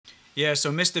Yeah,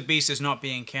 so Mr. Beast is not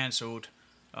being cancelled.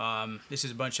 This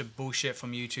is a bunch of bullshit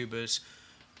from YouTubers.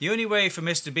 The only way for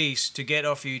Mr. Beast to get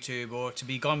off YouTube or to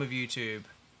be gone with YouTube,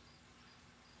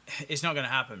 it's not going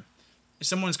to happen.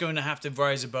 Someone's going to have to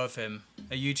rise above him.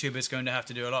 A YouTuber's going to have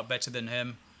to do a lot better than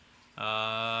him.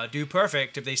 Do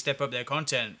Perfect, if they step up their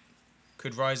content,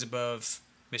 could rise above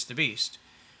Mr. Beast.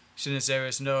 Since there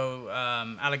is no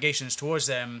allegations towards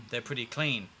them, they're pretty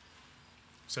clean.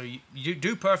 So you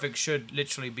Do Perfect should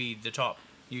literally be the top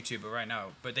YouTuber right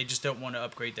now, but they just don't want to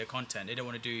upgrade their content. They don't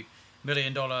want to do $1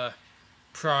 million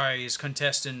prize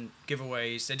contestant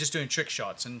giveaways. They're just doing trick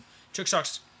shots, and trick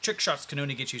shots can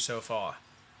only get you so far.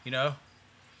 You know,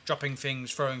 dropping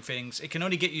things, throwing things. It can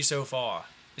only get you so far.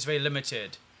 It's very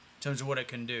limited in terms of what it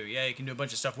can do. Yeah, you can do a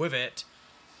bunch of stuff with it,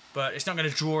 but it's not going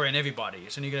to draw in everybody.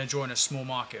 It's only going to draw in a small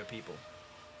market of people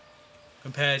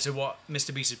compared to what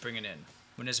Mr. Beast is bringing in.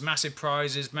 When there's massive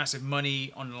prizes, massive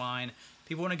money on the line,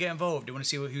 people want to get involved. They want to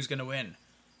see who's going to win.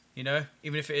 You know,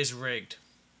 even if it is rigged.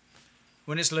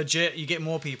 When it's legit, you get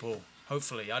more people.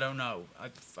 Hopefully, I don't know.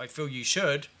 I feel you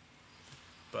should,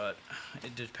 but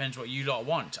it depends what you lot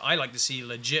want. I like to see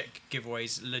legit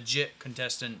giveaways, legit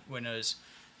contestant winners,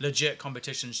 legit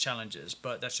competitions, challenges,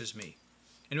 but that's just me.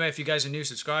 Anyway, if you guys are new,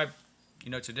 subscribe.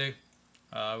 You know what to do.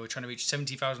 We're trying to reach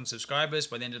 70,000 subscribers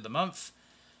by the end of the month.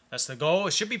 That's the goal.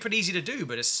 It should be pretty easy to do,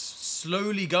 but it's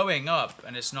slowly going up,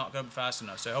 and it's not going fast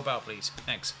enough. So help out, please.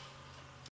 Thanks.